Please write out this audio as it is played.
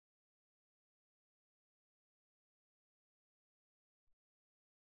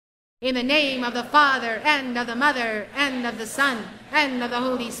In the name of the Father, and of the Mother, and of the Son, and of the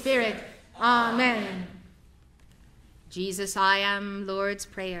Holy Spirit. Amen. Jesus, I am, Lord's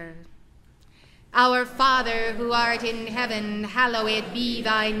Prayer. Our Father, who art in heaven, hallowed be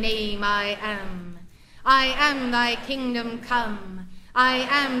thy name. I am thy kingdom come. I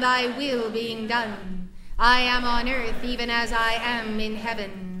am thy will being done. I am on earth even as I am in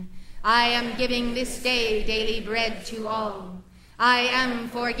heaven. I am giving this day daily bread to all. I am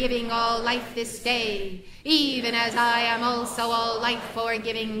forgiving all life this day, even as I am also all life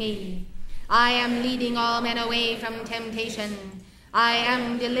forgiving me. I am leading all men away from temptation. I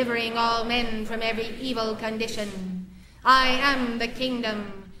am delivering all men from every evil condition. I am the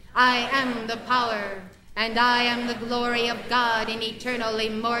kingdom, I am the power, and I am the glory of God in eternal,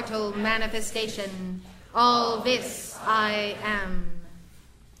 immortal manifestation. All this I am.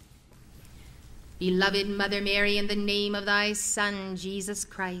 Beloved Mother Mary, in the name of thy Son, Jesus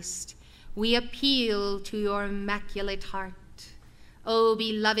Christ, we appeal to your immaculate heart. O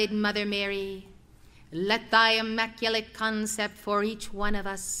beloved Mother Mary, let thy immaculate concept for each one of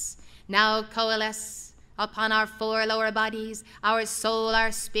us now coalesce upon our four lower bodies, our soul,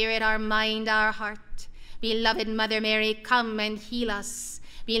 our spirit, our mind, our heart. Beloved Mother Mary, come and heal us.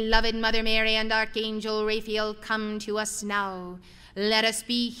 Beloved Mother Mary and Archangel Raphael, come to us now. Let us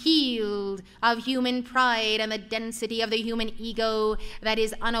be healed of human pride and the density of the human ego that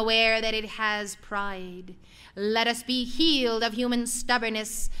is unaware that it has pride. Let us be healed of human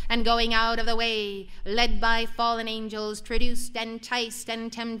stubbornness and going out of the way, led by fallen angels, traduced, enticed,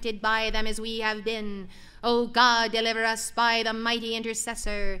 and tempted by them as we have been. O God, deliver us by the mighty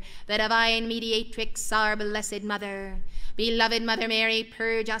intercessor, the divine mediatrix, our blessed Mother. Beloved Mother Mary,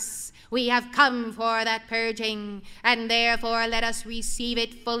 purge us. We have come for that purging, and therefore let us receive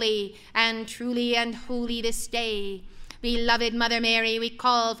it fully and truly and wholly this day. Beloved Mother Mary, we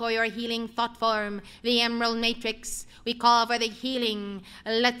call for your healing thought form, the emerald matrix. We call for the healing.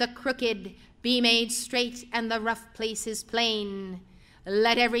 Let the crooked be made straight and the rough places plain.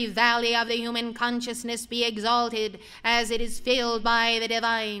 Let every valley of the human consciousness be exalted as it is filled by the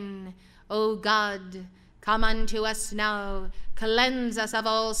divine. O God, come unto us now, cleanse us of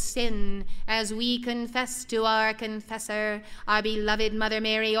all sin, as we confess to our confessor, our beloved Mother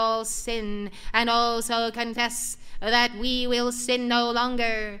Mary, all sin, and also confess that we will sin no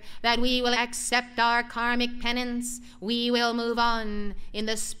longer, that we will accept our karmic penance, we will move on in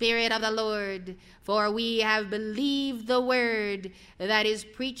the Spirit of the Lord, for we have believed the word that is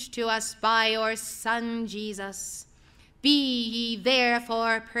preached to us by your Son Jesus. Be ye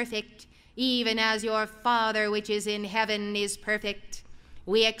therefore perfect, even as your Father which is in heaven is perfect.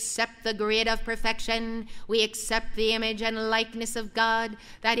 We accept the grid of perfection. We accept the image and likeness of God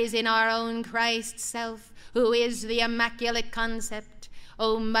that is in our own Christ self, who is the immaculate concept.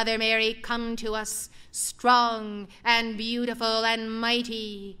 O Mother Mary, come to us, strong and beautiful and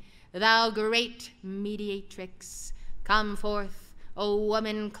mighty, thou great mediatrix. Come forth, O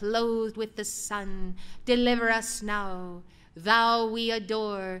woman clothed with the sun, deliver us now. Thou we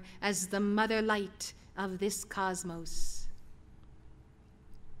adore as the mother light of this cosmos.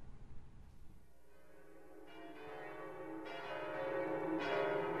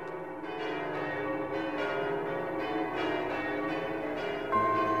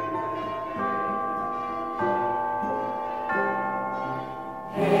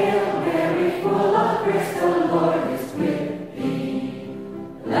 Hail Mary, full of grace, the Lord is with thee.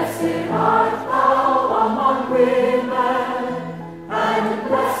 Blessed art thou among women, and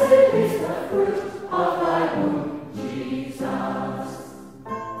blessed is the fruit of thy womb, Jesus.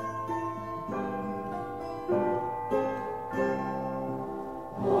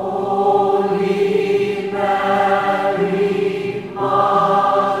 Holy Mary,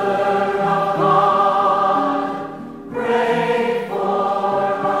 Mother of God, pray for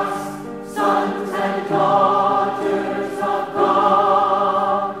us, sons and daughters of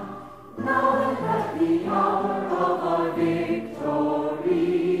God, now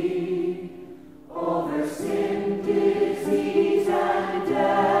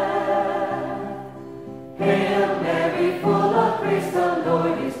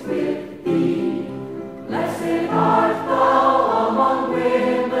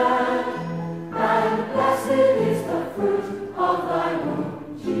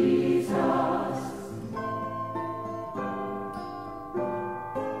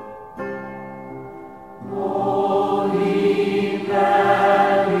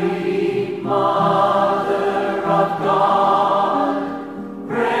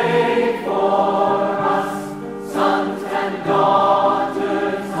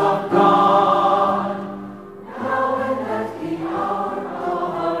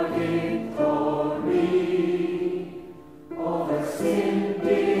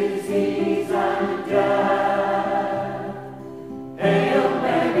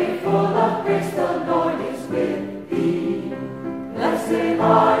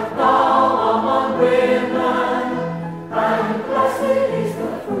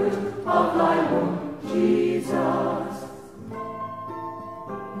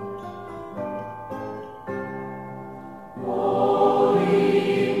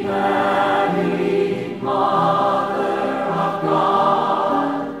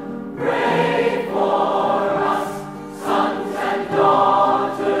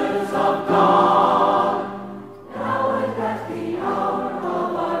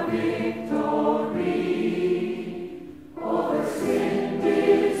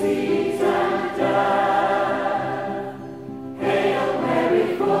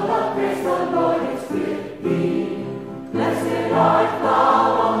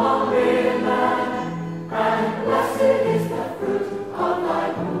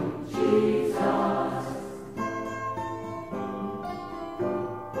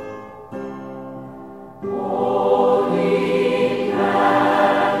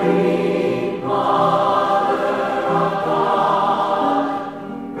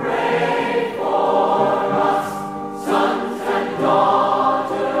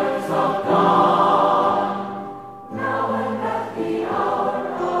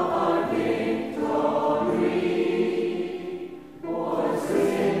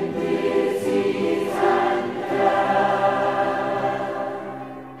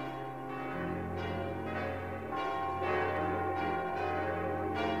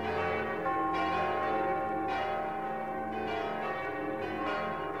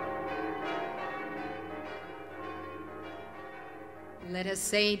us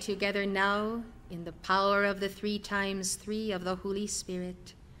say together now, in the power of the 3 times 3 of the Holy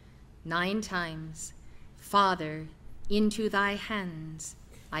Spirit, 9 times, Father, into thy hands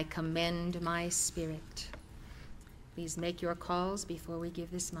I commend my spirit. Please make your calls before we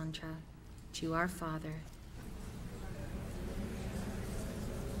give this mantra to our Father.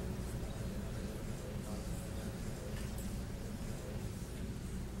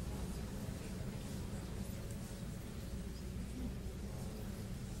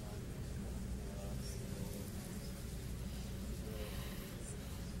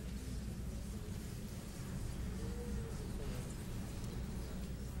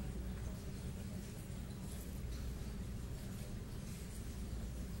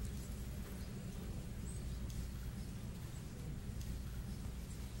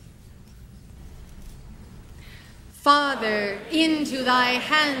 Father, into thy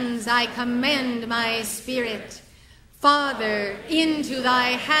hands I commend my spirit. Father, into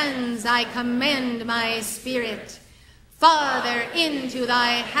thy hands I commend my spirit. Father, into thy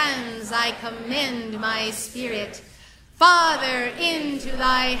hands I commend my spirit. Father, into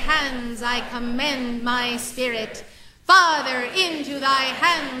thy hands I commend my spirit. Father, into thy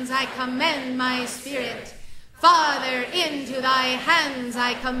hands I commend my spirit. Father, into thy hands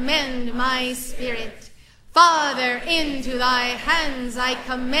I commend my spirit. Father, into thy hands I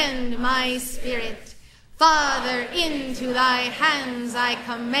commend my spirit. Father, into thy hands I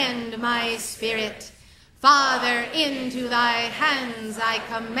commend my spirit. Father, into thy hands I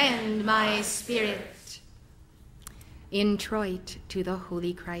commend my spirit. Introit to the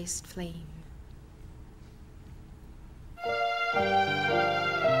Holy Christ flame.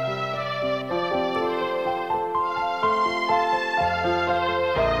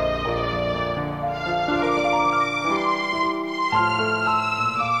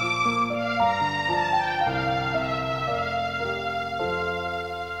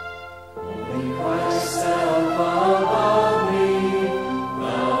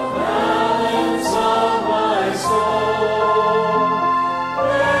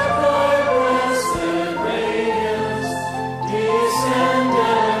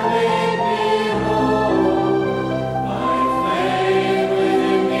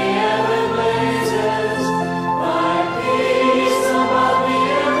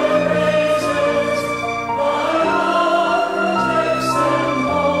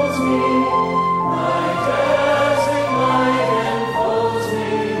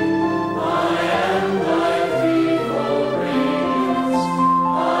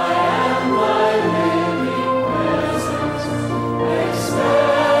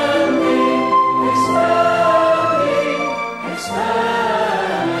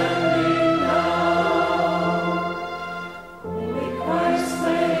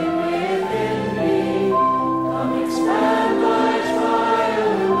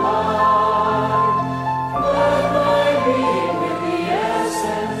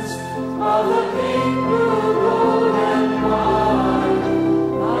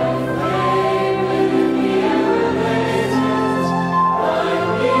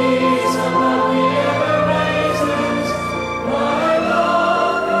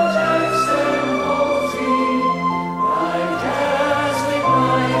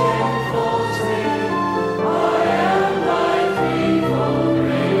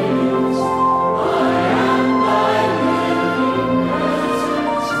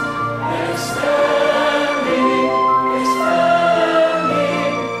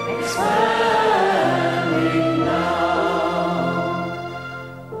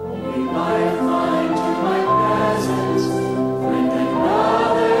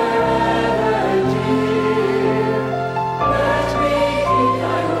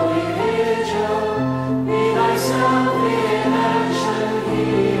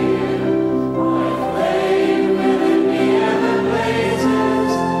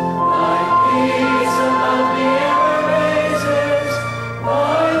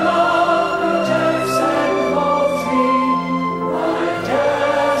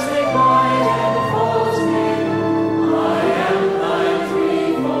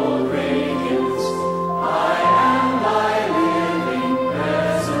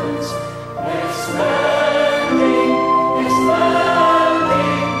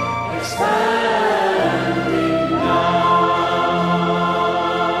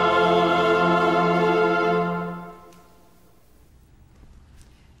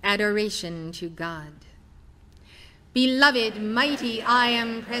 Adoration to God. Beloved, mighty I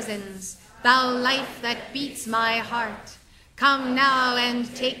am presence, thou life that beats my heart. Come now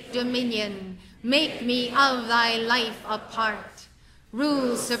and take dominion, make me of thy life a part.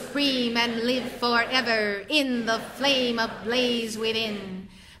 rule supreme and live forever in the flame ablaze within.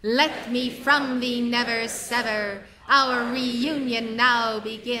 Let me from thee never sever, our reunion now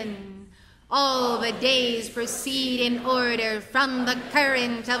begin. All the days proceed in order from the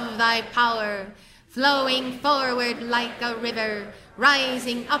current of thy power, flowing forward like a river,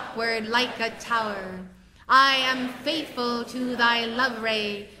 rising upward like a tower. I am faithful to thy love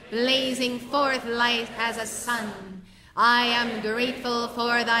ray, blazing forth light as a sun. I am grateful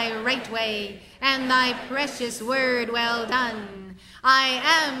for thy right way, and thy precious word well done. I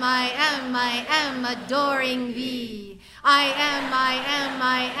am adoring thee. I am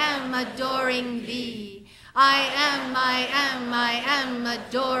adoring thee. I am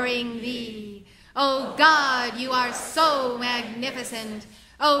adoring thee. O God, you are so magnificent.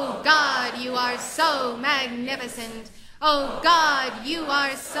 O God, you are so magnificent. O God, you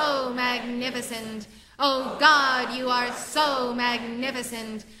are so magnificent. O God, you are so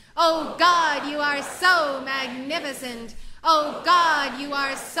magnificent. O God, you are so magnificent. O God, you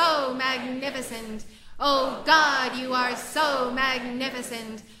are so magnificent. O God, you are so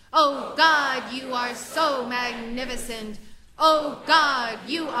magnificent. O God, you are so magnificent. O God,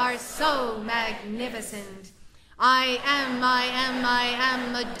 you are so magnificent. I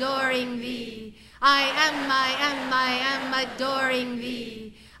am adoring thee. I am adoring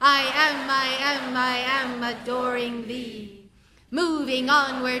thee. I am adoring thee. Moving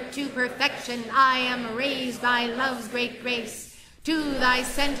onward to perfection, I am raised by love's great grace. To thy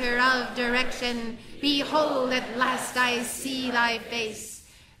center of direction, behold, at last I see thy face.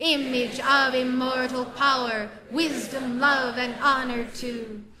 Image of immortal power, wisdom, love, and honor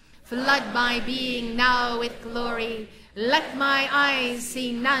too. Flood my being now with glory. Let my eyes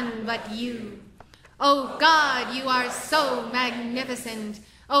see none but you. O God, you are so magnificent.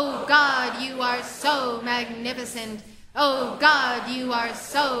 O God, you are so magnificent. O God, you are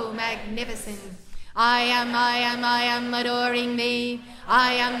so magnificent. I am adoring thee.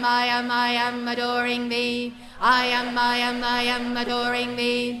 I am adoring thee. I am adoring thee. I am adoring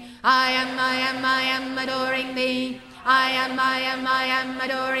thee. I am adoring thee. I am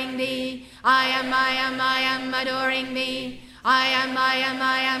adoring thee. I am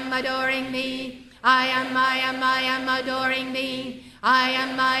adoring thee. I am adoring thee. I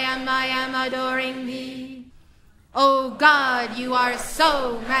am adoring thee. O God, you are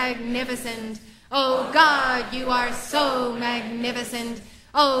so magnificent. O God, you are so magnificent.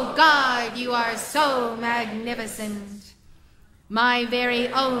 O God, you are so magnificent. My very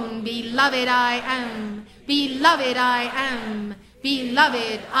own beloved I am. Beloved I am.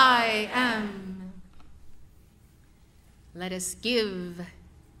 Beloved I am. Let us give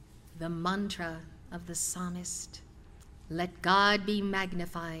the mantra of the psalmist. Let God be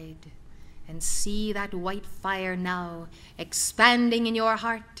magnified, and see that white fire now expanding in your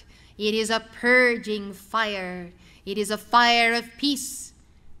heart. It is a purging fire. It is a fire of peace,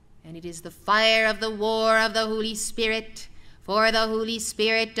 and it is the fire of the war of the Holy Spirit. For the Holy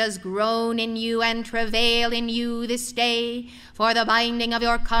Spirit does groan in you and travail in you this day, for the binding of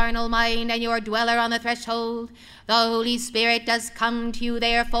your carnal mind and your dweller on the threshold. The Holy Spirit does come to you,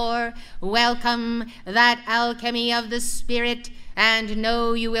 therefore. Welcome that alchemy of the Spirit, and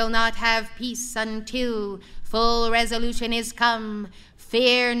know you will not have peace until full resolution is come.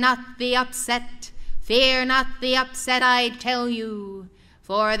 Fear not the upset. Fear not the upset, I tell you.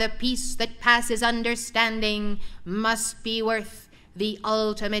 For the peace that passes understanding must be worth the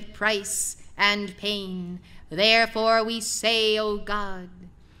ultimate price and pain. Therefore we say, O God,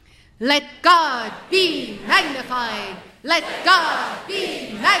 let God be magnified. Let God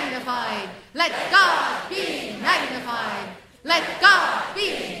be magnified. Let God be magnified. Let God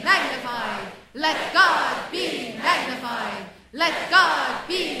be magnified. Let God be magnified. Let God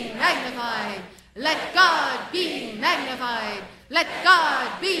be magnified. Let God be magnified. Let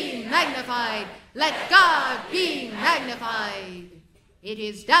God be magnified. Let God be magnified. It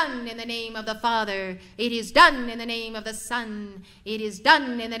is done in the name of the Father. It is done in the name of the Son. It is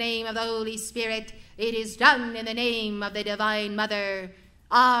done in the name of the Holy Spirit. It is done in the name of the Divine Mother.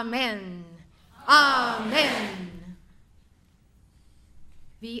 Amen. Amen.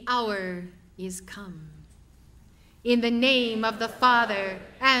 The hour is come. In the name of the Father,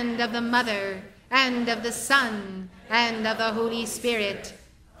 and of the Mother, and of the Son, and of the Holy Spirit.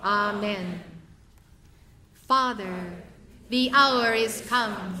 Amen. Father, the hour is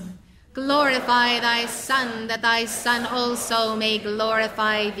come. Glorify thy Son, that thy Son also may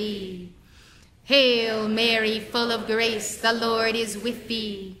glorify thee. Hail Mary, full of grace, the Lord is with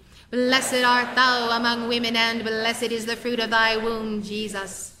thee. Blessed art thou among women, and blessed is the fruit of thy womb,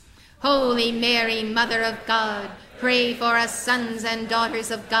 Jesus. Holy Mary, Mother of God, pray for us sons and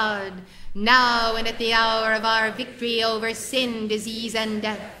daughters of God, now and at the hour of our victory over sin, disease, and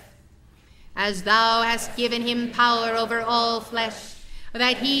death. As thou hast given him power over all flesh,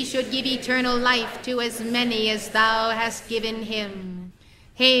 that he should give eternal life to as many as thou hast given him.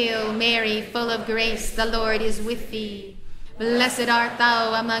 Hail Mary, full of grace, the Lord is with thee. Blessed art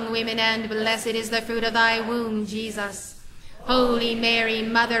thou among women, and blessed is the fruit of thy womb, Jesus. Holy Mary,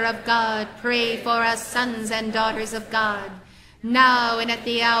 Mother of God, pray for us sons and daughters of God, now and at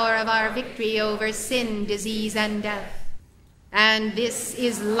the hour of our victory over sin, disease, and death. And this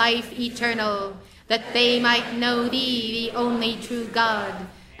is life eternal, that they might know thee, the only true God,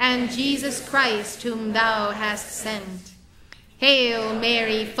 and Jesus Christ, whom thou hast sent. Hail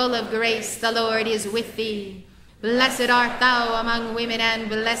Mary, full of grace, the Lord is with thee. Blessed art thou among women, and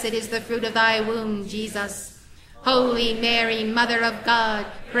blessed is the fruit of thy womb, Jesus. Holy Mary, Mother of God,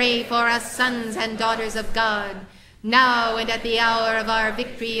 pray for us sons and daughters of God, now and at the hour of our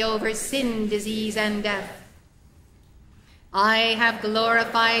victory over sin, disease, and death. I have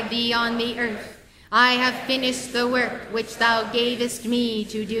glorified thee on the earth. I have finished the work which thou gavest me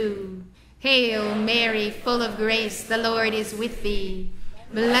to do. Hail Mary, full of grace, the Lord is with thee.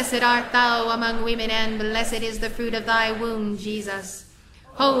 Blessed art thou among women, and blessed is the fruit of thy womb, Jesus.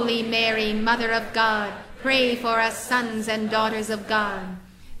 Holy Mary, Mother of God, pray for us sons and daughters of God,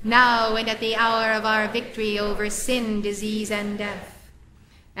 now and at the hour of our victory over sin, disease, and death.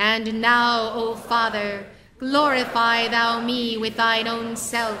 And now, O Father, glorify thou me with thine own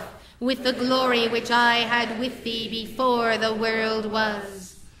self, with the glory which I had with thee before the world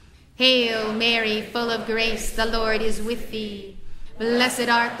was. Hail Mary, full of grace, the Lord is with thee. Blessed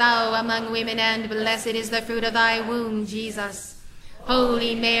art thou among women, and blessed is the fruit of thy womb, Jesus.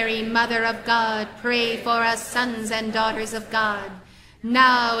 Holy Mary, Mother of God, pray for us sons and daughters of God,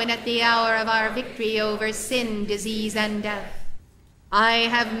 now and at the hour of our victory over sin, disease, and death. I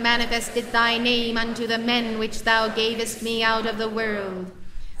have manifested thy name unto the men which thou gavest me out of the world.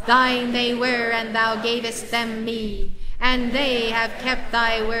 Thine they were, and thou gavest them me, and they have kept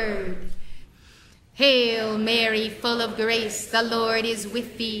thy word. Hail Mary, full of grace, the Lord is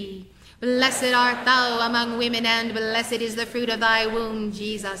with thee. Blessed art thou among women, and blessed is the fruit of thy womb,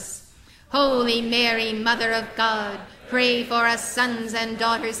 Jesus. Holy Mary, Mother of God, pray for us sons and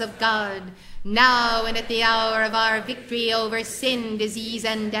daughters of God, now and at the hour of our victory over sin, disease,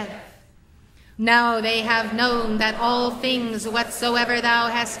 and death. Now they have known that all things whatsoever thou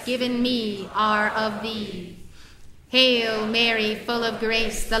hast given me are of thee. Hail Mary, full of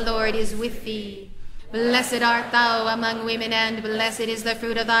grace, the Lord is with thee. Blessed art thou among women, and blessed is the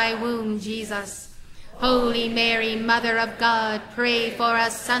fruit of thy womb, Jesus. Holy Mary, Mother of God, pray for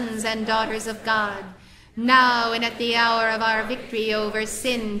us sons and daughters of God, now and at the hour of our victory over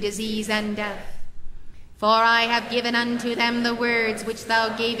sin, disease, and death. For I have given unto them the words which thou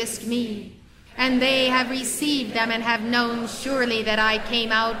gavest me, and they have received them, and have known surely that I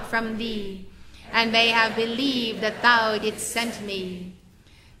came out from thee, and they have believed that thou didst send me.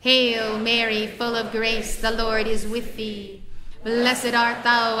 Hail Mary, full of grace, the Lord is with thee. Blessed art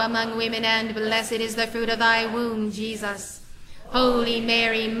thou among women, and blessed is the fruit of thy womb, Jesus. Holy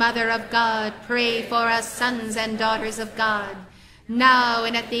Mary, Mother of God, pray for us sons and daughters of God, now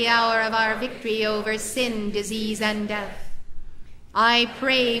and at the hour of our victory over sin, disease, and death. I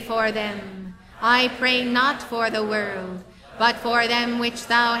pray for them. I pray not for the world, but for them which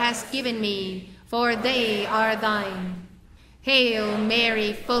thou hast given me, for they are thine. Hail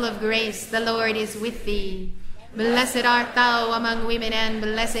Mary, full of grace, the Lord is with thee. Blessed art thou among women, and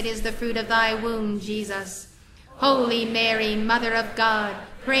blessed is the fruit of thy womb, Jesus. Holy Mary, Mother of God,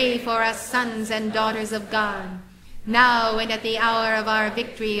 pray for us sons and daughters of God, now and at the hour of our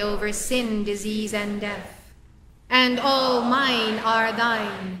victory over sin, disease, and death. And all mine are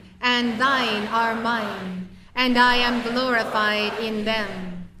thine, and thine are mine, and I am glorified in them.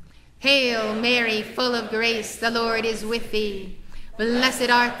 Hail Mary, full of grace, the Lord is with thee.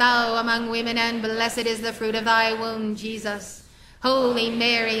 Blessed art thou among women, and blessed is the fruit of thy womb, Jesus. Holy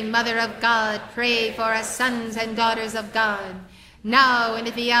Mary, Mother of God, pray for us sons and daughters of God, now and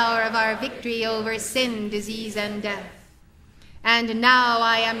at the hour of our victory over sin, disease, and death. And now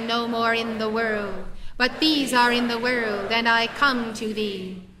I am no more in the world, but these are in the world, and I come to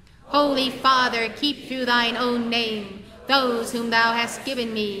thee. Holy Father, keep through thine own name those whom thou hast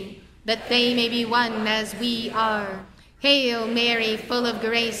given me, that they may be one as we are. Hail Mary, full of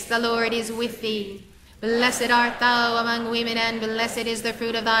grace, the Lord is with thee. Blessed art thou among women, and blessed is the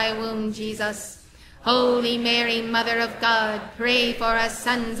fruit of thy womb, Jesus. Holy Mary, Mother of God, pray for us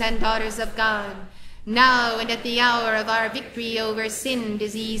sons and daughters of God, now and at the hour of our victory over sin,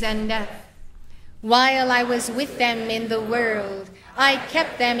 disease, and death. While I was with them in the world, I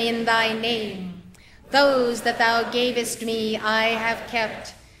kept them in thy name. Those that thou gavest me I have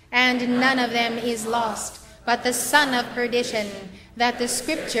kept, and none of them is lost, but the son of perdition, that the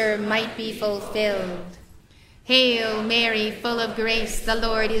scripture might be fulfilled. Hail Mary, full of grace, the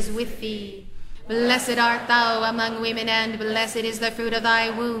Lord is with thee. Blessed art thou among women, and blessed is the fruit of thy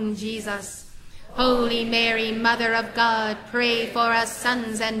womb, Jesus. Holy Mary, Mother of God, pray for us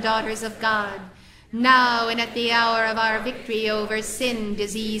sons and daughters of God, now and at the hour of our victory over sin,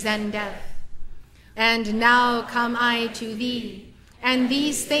 disease, and death. And now come I to thee, and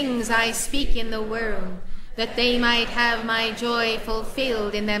these things I speak in the world, that they might have my joy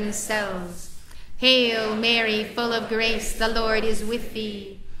fulfilled in themselves. Hail Mary, full of grace, the Lord is with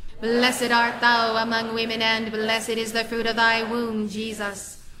thee. Blessed art thou among women, and blessed is the fruit of thy womb,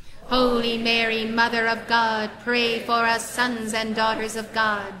 Jesus. Holy Mary, Mother of God, pray for us sons and daughters of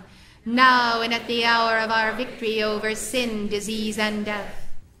God, now and at the hour of our victory over sin, disease, and death.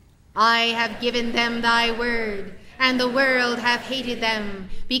 I have given them thy word, and the world hath hated them,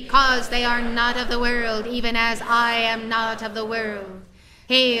 because they are not of the world, even as I am not of the world.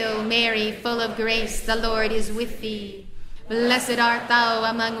 Hail Mary, full of grace, the Lord is with thee. Blessed art thou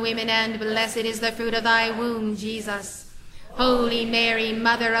among women, and blessed is the fruit of thy womb, Jesus. Holy Mary,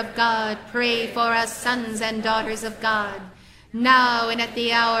 Mother of God, pray for us sons and daughters of God, now and at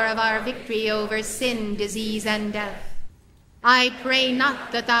the hour of our victory over sin, disease, and death. I pray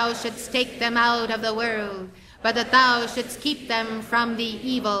not that thou shouldst take them out of the world, but that thou shouldst keep them from the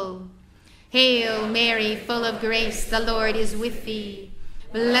evil. Hail Mary, full of grace, the Lord is with thee.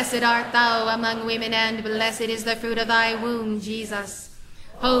 Blessed art thou among women, and blessed is the fruit of thy womb, Jesus.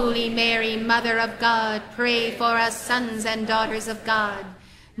 Holy Mary, Mother of God, pray for us sons and daughters of God,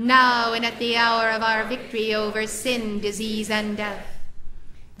 now and at the hour of our victory over sin, disease, and death.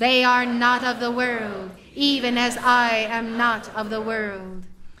 They are not of the world, even as I am not of the world.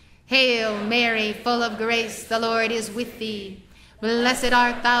 Hail Mary, full of grace, the Lord is with thee. Blessed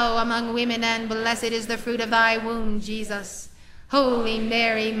art thou among women, and blessed is the fruit of thy womb, Jesus. Holy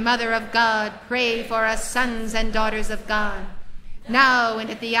Mary, Mother of God, pray for us sons and daughters of God, now and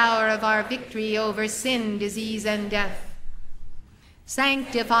at the hour of our victory over sin, disease, and death.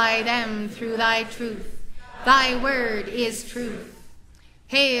 Sanctify them through thy truth. Thy word is truth.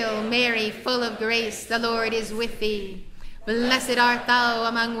 Hail Mary, full of grace, the Lord is with thee. Blessed art thou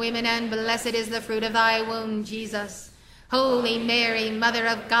among women, and blessed is the fruit of thy womb, Jesus. Holy Mary, Mother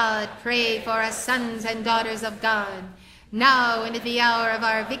of God, pray for us sons and daughters of God, now and at the hour of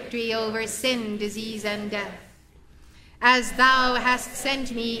our victory over sin, disease, and death. As thou hast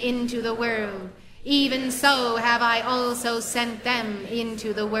sent me into the world, even so have I also sent them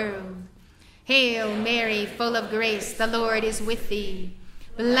into the world. Hail Mary, full of grace, the Lord is with thee.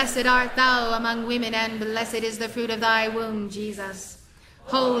 Blessed art thou among women, and blessed is the fruit of thy womb, Jesus.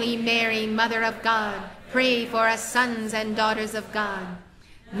 Holy Mary, Mother of God, pray for us sons and daughters of God,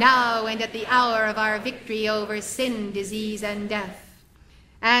 now and at the hour of our victory over sin, disease, and death.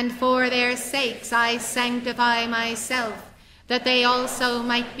 And for their sakes I sanctify myself, that they also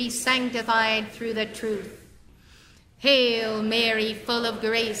might be sanctified through the truth. Hail Mary, full of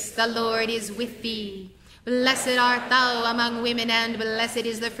grace, the Lord is with thee. Blessed art thou among women, and blessed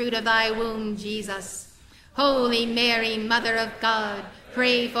is the fruit of thy womb, Jesus. Holy Mary, Mother of God,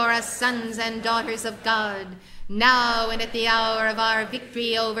 pray for us sons and daughters of God, now and at the hour of our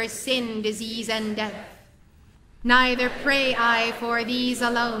victory over sin, disease, and death. Neither pray I for these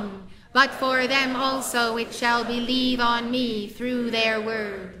alone, but for them also which shall believe on me through their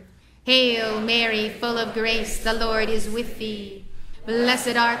word. Hail Mary, full of grace, the Lord is with thee.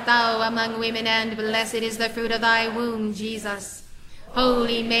 Blessed art thou among women, and blessed is the fruit of thy womb, Jesus.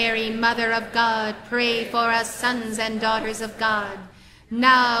 Holy Mary, Mother of God, pray for us sons and daughters of God,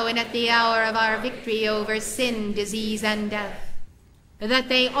 now and at the hour of our victory over sin, disease, and death. That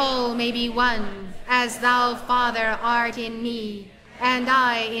they all may be one, as thou, Father, art in me, and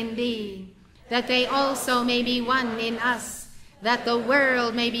I in thee. That they also may be one in us, that the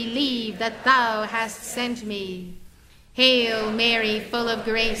world may believe that thou hast sent me. Hail Mary, full of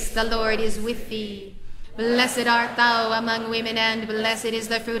grace, the Lord is with thee. Blessed art thou among women, and blessed is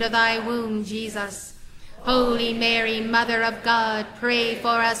the fruit of thy womb, Jesus. Holy Mary, Mother of God, pray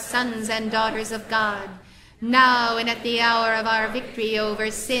for us sons and daughters of God, now and at the hour of our victory over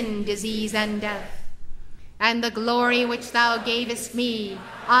sin, disease, and death. And the glory which thou gavest me,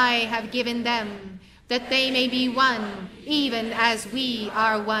 I have given them, that they may be one, even as we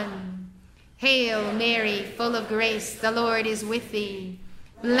are one. Hail Mary, full of grace, the Lord is with thee.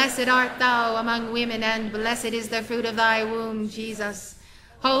 Blessed art thou among women, and blessed is the fruit of thy womb, Jesus.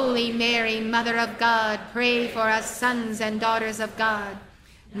 Holy Mary, Mother of God, pray for us sons and daughters of God,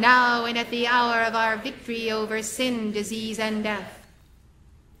 now and at the hour of our victory over sin, disease, and death.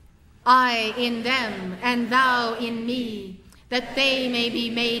 I in them, and thou in me, that they may be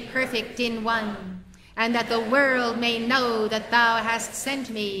made perfect in one, and that the world may know that thou hast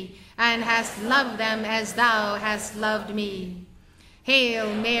sent me, and hast loved them as thou hast loved me.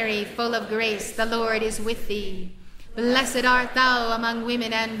 Hail Mary, full of grace, the Lord is with thee. Blessed art thou among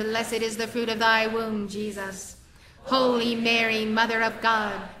women, and blessed is the fruit of thy womb, Jesus. Holy Mary, Mother of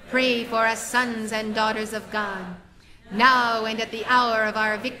God, pray for us sons and daughters of God, now and at the hour of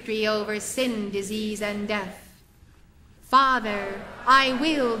our victory over sin, disease, and death. Father, I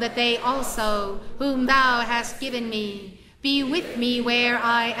will that they also, whom thou hast given me, be with me where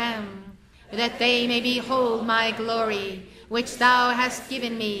I am, that they may behold my glory, which thou hast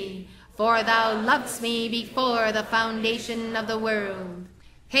given me, for thou lovedst me before the foundation of the world.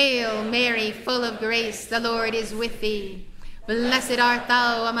 Hail Mary, full of grace, the Lord is with thee. Blessed art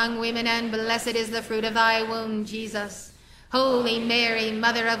thou among women, and blessed is the fruit of thy womb, Jesus. Holy Mary,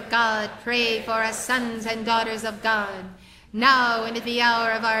 Mother of God, pray for us sons and daughters of God, now and at the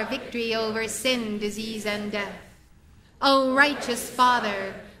hour of our victory over sin, disease, and death. O righteous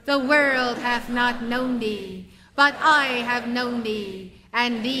Father, the world hath not known thee, but I have known thee,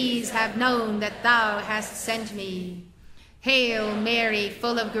 and these have known that thou hast sent me. Hail Mary,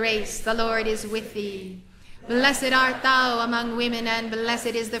 full of grace, the Lord is with thee. Blessed art thou among women, and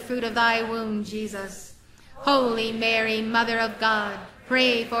blessed is the fruit of thy womb, Jesus. Holy Mary, Mother of God,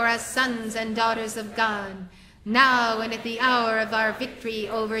 pray for us sons and daughters of God, now and at the hour of our victory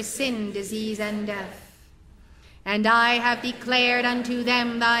over sin, disease, and death. And I have declared unto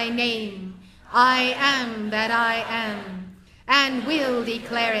them thy name, I am that I am, and will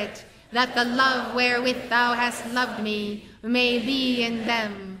declare it, that the love wherewith thou hast loved me may be in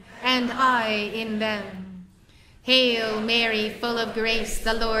them, and I in them. Hail Mary, full of grace,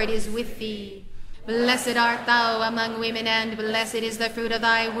 the Lord is with thee. Blessed art thou among women, and blessed is the fruit of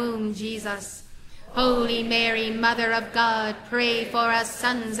thy womb, Jesus. Holy Mary, Mother of God, pray for us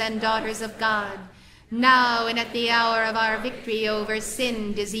sons and daughters of God, now and at the hour of our victory over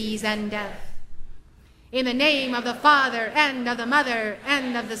sin, disease, and death. In the name of the Father, and of the Mother,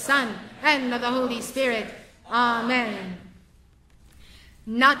 and of the Son, and of the Holy Spirit. Amen.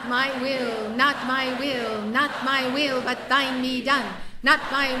 Not my will, not my will, not my will, but thine be done.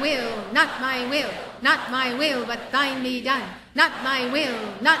 Not my will, not my will, not my will, but thine be done. Not my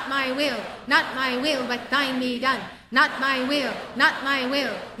will, not my will, not my will, but thine be done. Not my will, not my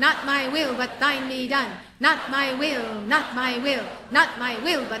will, not my will, but thine be done. Not my will, not my will, not my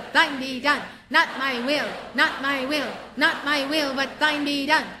will, but thine be done. Not my will, not my will, not my will, but thine be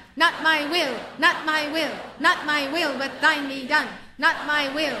done. Not my will, not my will, not my will, but thine be done. Not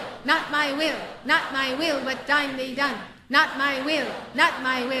my will, not my will, not my will, but thine be done. Not my will, not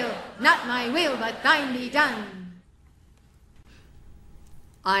my will, not my will, but thine be done.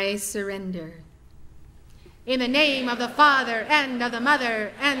 I surrender. In the name of the Father, and of the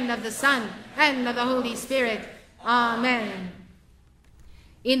Mother, and of the Son, and of the Holy Spirit. Amen.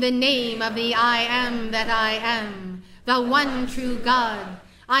 In the name of the I am that I am, the one true God,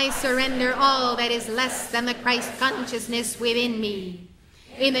 I surrender all that is less than the Christ consciousness within me.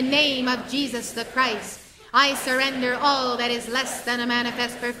 In the name of Jesus the Christ, I surrender all that is less than a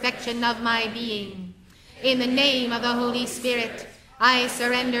manifest perfection of my being. In the name of the Holy Spirit, I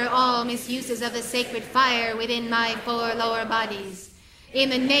surrender all misuses of the sacred fire within my four lower bodies. In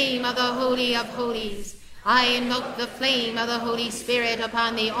the name of the Holy of Holies, I invoke the flame of the Holy Spirit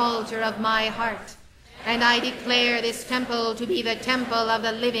upon the altar of my heart, and I declare this temple to be the temple of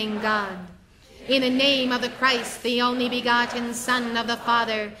the living God. In the name of the Christ, the only begotten Son of the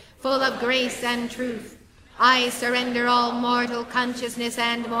Father, full of grace and truth, I surrender all mortal consciousness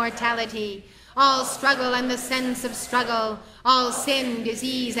and mortality, all struggle and the sense of struggle, all sin,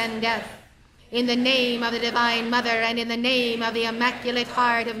 disease, and death. In the name of the Divine Mother, and in the name of the Immaculate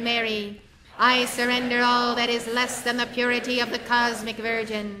Heart of Mary, I surrender all that is less than the purity of the Cosmic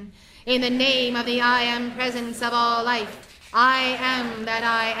Virgin. In the name of the I am presence of all life, I am that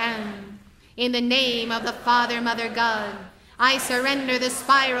I am. In the name of the Father, Mother, God, I surrender the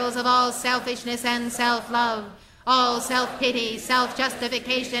spirals of all selfishness and self-love, all self-pity,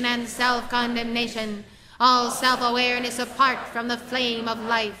 self-justification, and self-condemnation, all self-awareness apart from the flame of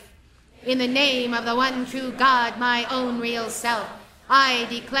life. In the name of the one true God, my own real self, I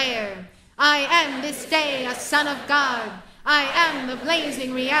declare, I am this day a son of God. I am the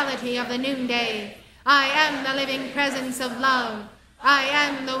blazing reality of the noonday. I am the living presence of love. I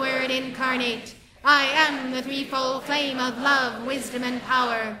am the Word incarnate. I am the threefold flame of love, wisdom, and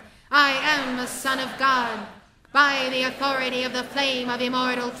power. I am a Son of God. By the authority of the flame of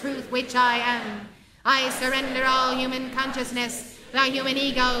immortal truth which I am, I surrender all human consciousness, the human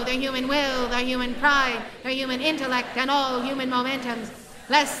ego, the human will, the human pride, the human intellect, and all human momentums,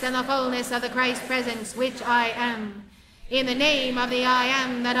 less than the fullness of the Christ presence which I am. In the name of the I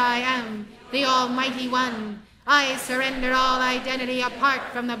am that I am, the Almighty One, I surrender all identity apart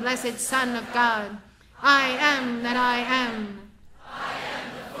from the blessed Son of God. I am that I am. I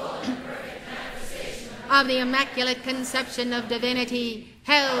am the full and perfect manifestation of the Immaculate Conception of Divinity,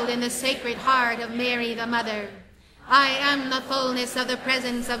 held in the Sacred Heart of Mary the Mother. I am the fullness of the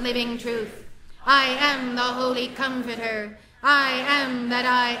presence of living truth. I am the Holy Comforter. I am that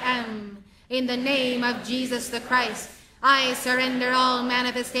I am. In the name of Jesus the Christ, I surrender all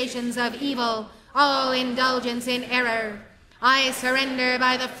manifestations of evil, all indulgence in error. I surrender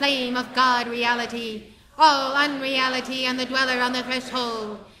by the flame of God reality, all unreality and the dweller on the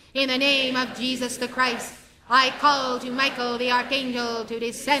threshold. In the name of Jesus the Christ, I call to Michael the Archangel to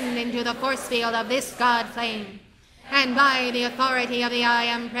descend into the force field of this God flame. And by the authority of the I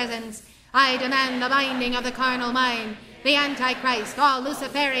Am Presence, I demand the binding of the carnal mind, the Antichrist, all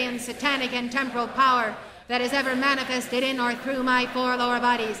Luciferian, satanic, and temporal power that is ever manifested in or through my four lower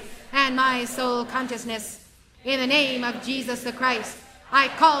bodies and my soul consciousness. In the name of Jesus the Christ, I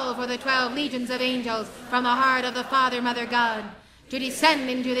call for the 12 legions of angels from the heart of the Father, Mother, God, to descend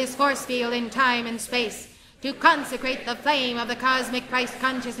into this force field in time and space, to consecrate the flame of the cosmic Christ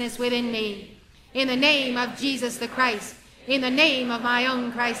consciousness within me. In the name of Jesus the Christ, in the name of my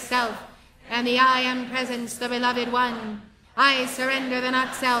own Christ self, and the I Am Presence, the Beloved One, I surrender the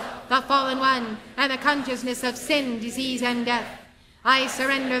not-self, the fallen one, and the consciousness of sin, disease, and death. I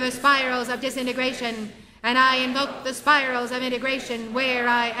surrender the spirals of disintegration, and I invoke the spirals of integration where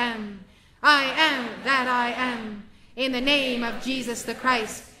I am. I am that I am. In the name of Jesus the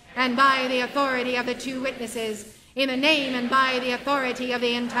Christ, and by the authority of the two witnesses, in the name and by the authority of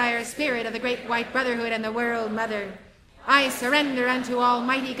the entire spirit of the Great White Brotherhood and the World Mother, I surrender unto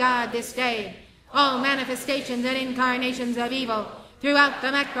Almighty God this day all manifestations and incarnations of evil throughout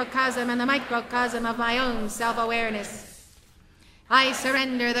the macrocosm and the microcosm of my own self-awareness. I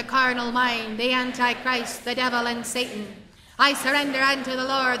surrender the carnal mind, the Antichrist, the devil, and Satan. I surrender unto the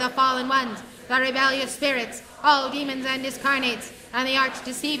Lord the fallen ones, the rebellious spirits, all demons and discarnates, and the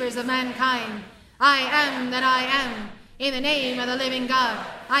arch-deceivers of mankind. I am that I am. In the name of the living God,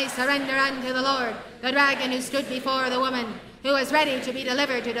 I surrender unto the Lord the dragon who stood before the woman, who was ready to be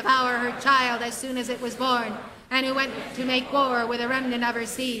delivered to devour her child as soon as it was born, and who went to make war with the remnant of her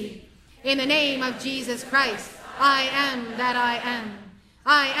seed. In the name of Jesus Christ, I am that I am.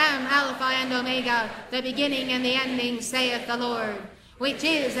 I am Alpha and Omega, the beginning and the ending, saith the Lord, which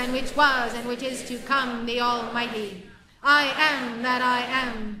is and which was and which is to come, the Almighty. I am that I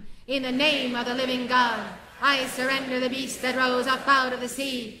am. In the name of the living God, I surrender the beast that rose up out of the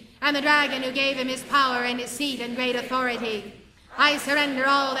sea, and the dragon who gave him his power and his seat and great authority. I surrender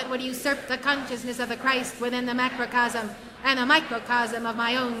all that would usurp the consciousness of the Christ within the macrocosm and the microcosm of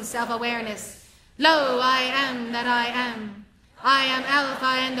my own self-awareness. Lo, I am that I am. I am Alpha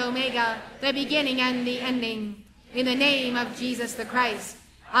and Omega, the beginning and the ending. In the name of Jesus the Christ,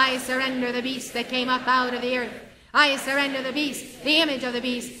 I surrender the beast that came up out of the earth. I surrender the beast, the image of the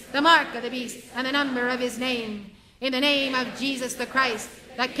beast, the mark of the beast, and the number of his name. In the name of Jesus the Christ,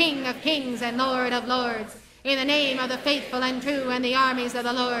 the King of kings and Lord of lords. In the name of the faithful and true and the armies of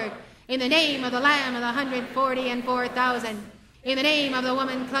the Lord. In the name of the Lamb of the 144,000. In the name of the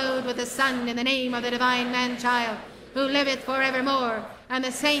woman clothed with the sun. In the name of the divine man-child, who liveth forevermore, and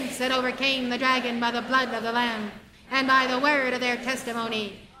the saints that overcame the dragon by the blood of the Lamb, and by the word of their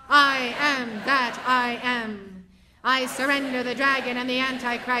testimony. I am that I am. I surrender the dragon and the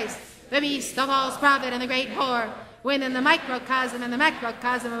Antichrist, the beast, the false prophet, and the great whore, within the microcosm and the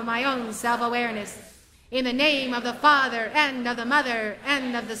macrocosm of my own self-awareness. In the name of the Father, and of the Mother,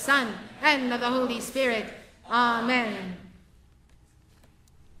 and of the Son, and of the Holy Spirit. Amen.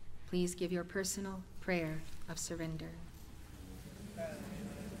 Please give your personal prayer of surrender.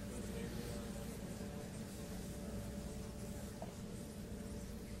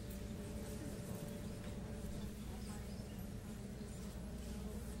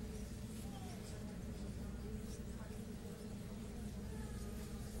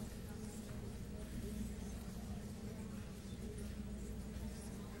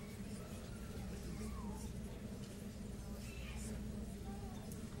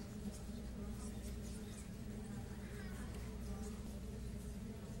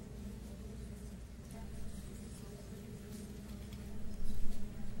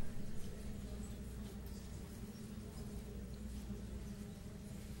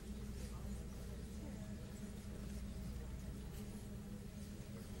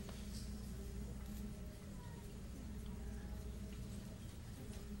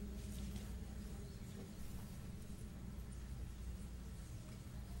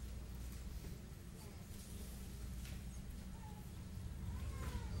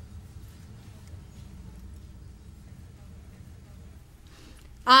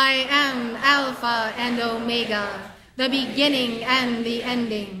 I am Alpha and Omega, the beginning and the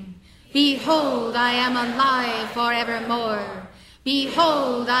ending. Behold, I am alive forevermore.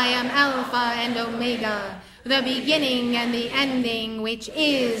 Behold, I am Alpha and Omega, the beginning and the ending, which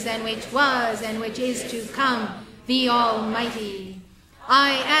is and which was and which is to come, the Almighty.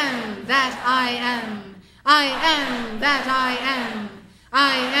 I am that I am. I am that I am.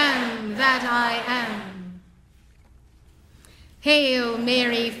 I am that I am. Hail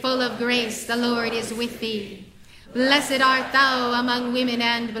Mary, full of grace, the Lord is with thee. Blessed art thou among women,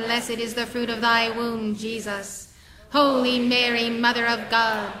 and blessed is the fruit of thy womb, Jesus. Holy Mary, Mother of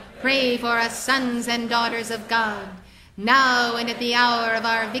God, pray for us sons and daughters of God, now and at the hour of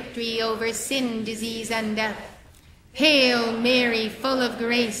our victory over sin, disease, and death. Hail Mary, full of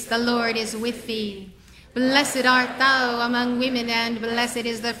grace, the Lord is with thee. Blessed art thou among women, and blessed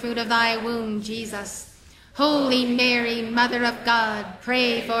is the fruit of thy womb, Jesus. Holy Mary, Mother of God,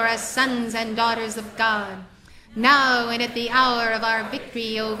 pray for us sons and daughters of God, now and at the hour of our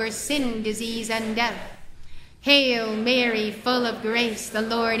victory over sin, disease, and death. Hail Mary, full of grace, the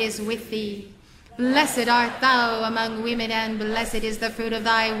Lord is with thee. Blessed art thou among women, and blessed is the fruit of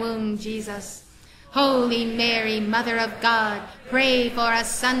thy womb, Jesus. Holy Mary, Mother of God, pray for us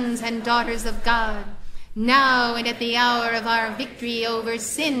sons and daughters of God, now and at the hour of our victory over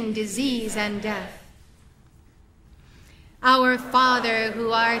sin, disease, and death. Our Father,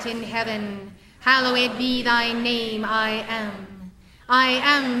 who art in heaven, hallowed be thy name. I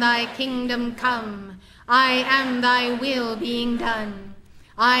am thy kingdom come. I am thy will being done.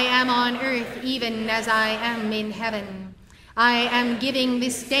 I am on earth even as I am in heaven. I am giving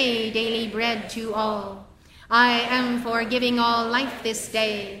this day daily bread to all. I am forgiving all life this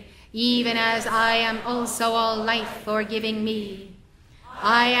day, even as I am also all life forgiving me.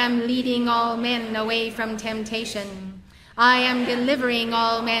 I am leading all men away from temptation. I am delivering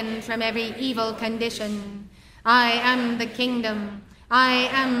all men from every evil condition. I am the kingdom, I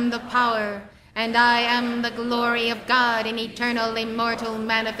am the power, and I am the glory of God in eternal immortal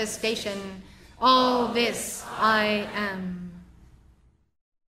manifestation. All this I am.